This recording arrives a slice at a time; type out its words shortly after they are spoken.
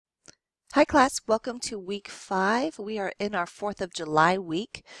Hi class, welcome to week 5. We are in our 4th of July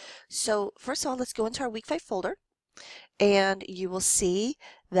week. So first of all, let's go into our week 5 folder and you will see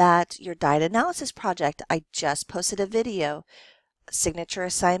that your diet analysis project, I just posted a video, signature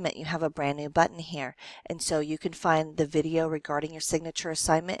assignment. You have a brand new button here. And so you can find the video regarding your signature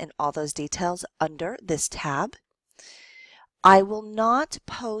assignment and all those details under this tab. I will not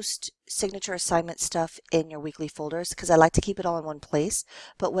post signature assignment stuff in your weekly folders because I like to keep it all in one place.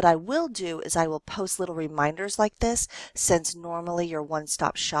 But what I will do is I will post little reminders like this, since normally you're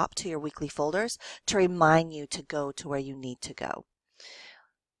one-stop shop to your weekly folders, to remind you to go to where you need to go.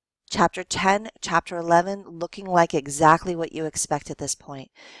 Chapter 10, Chapter 11, looking like exactly what you expect at this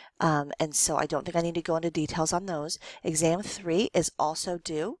point. And so I don't think I need to go into details on those. Exam 3 is also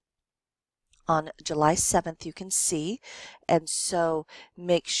due on July 7th, you can see. And so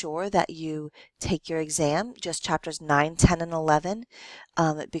make sure that you take your exam, just chapters 9, 10, and 11,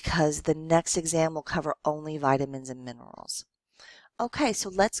 because the next exam will cover only vitamins and minerals. Okay, so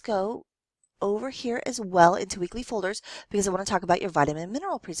let's go over here as well into weekly folders because I want to talk about your vitamin and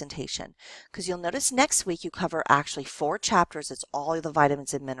mineral presentation. Because you'll notice next week you cover actually 4 chapters. It's all of the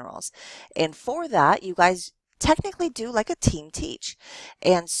vitamins and minerals. And for that, you guys technically do like a team teach.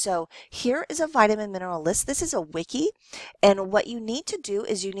 And so here is a vitamin mineral list. This is a wiki. And what you need to do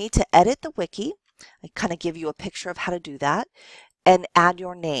is you need to edit the wiki. I kind of give you a picture of how to do that and add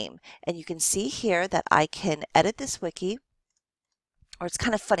your name. And you can see here that I can edit this wiki. Or it's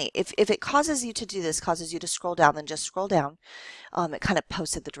kind of funny. If it causes you to do this, causes you to scroll down, then just scroll down. It kind of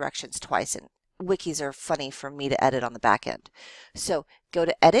posted the directions twice. And wikis are funny for me to edit on the back end. So go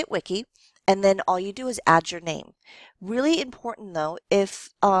to Edit Wiki. And then all you do is add your name. Really important though,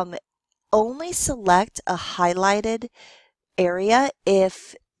 if only select a highlighted area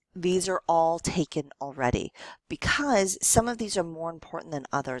if these are all taken already, because some of these are more important than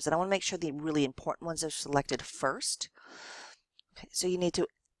others. And I want to make sure the really important ones are selected first. Okay, so you need to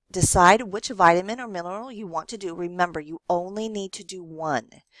decide which vitamin or mineral you want to do. Remember, you only need to do one.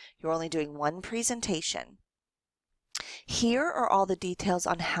 You're only doing one presentation. Here are all the details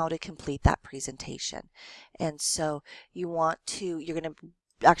on how to complete that presentation. And so you're going to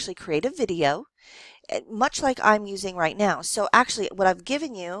actually create a video, much like I'm using right now. So actually what I've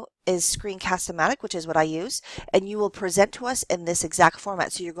given you is Screencast-O-Matic, which is what I use, and you will present to us in this exact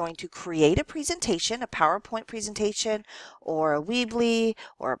format. So you're going to create a presentation, a PowerPoint presentation, or a Weebly,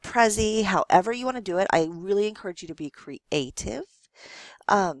 or a Prezi, however you want to do it. I really encourage you to be creative.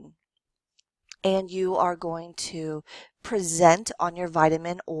 And you are going to present on your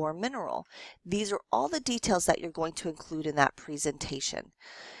vitamin or mineral. These are all the details that you're going to include in that presentation.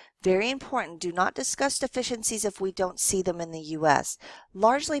 Very important, do not discuss deficiencies if we don't see them in the US,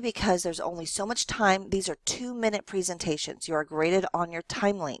 largely because there's only so much time. These are 2-minute presentations. You are graded on your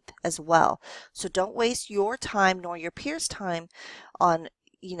time length as well. So don't waste your time nor your peers' time on,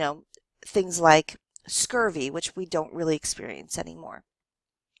 things like scurvy, which we don't really experience anymore.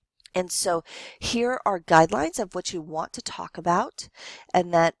 And so here are guidelines of what you want to talk about,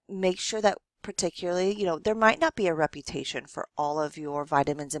 and that make sure that particularly, there might not be a reputation for all of your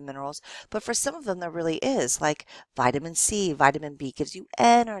vitamins and minerals, but for some of them there really is, like vitamin C, vitamin B gives you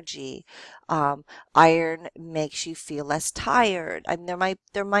energy, iron makes you feel less tired. I mean,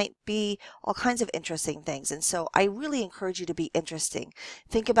 there might be all kinds of interesting things, and so I really encourage you to be interesting.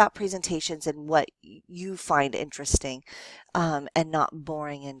 Think about presentations and what you find interesting, and not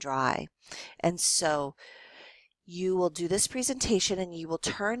boring and dry. And so you will do this presentation and you will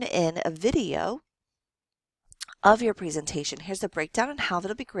turn in a video of your presentation. Here's the breakdown on how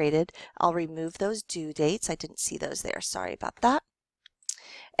that'll be graded. I'll remove those due dates. I didn't see those there. Sorry about that.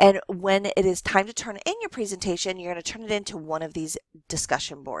 And when it is time to turn in your presentation, you're going to turn it into one of these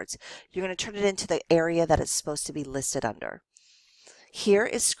discussion boards. You're going to turn it into the area that it's supposed to be listed under. Here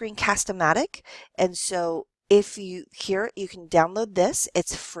is Screencast-O-Matic, and so you can download this.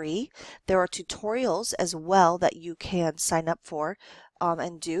 It's free. There are tutorials as well that you can sign up for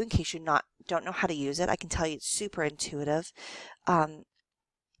and do in case you don't know how to use it. I can tell you it's super intuitive.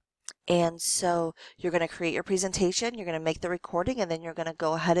 And so you're going to create your presentation, you're going to make the recording, and then you're going to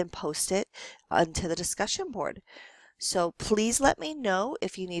go ahead and post it onto the discussion board. So please let me know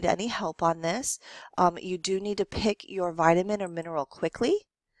if you need any help on this. You do need to pick your vitamin or mineral quickly.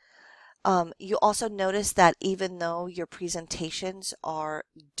 You also notice that even though your presentations are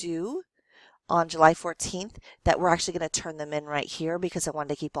due on July 14th, that we're actually going to turn them in right here because I wanted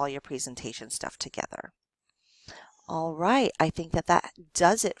to keep all your presentation stuff together. All right, I think that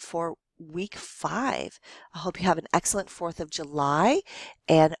does it for week 5. I hope you have an excellent 4th of July,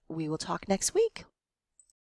 and we will talk next week.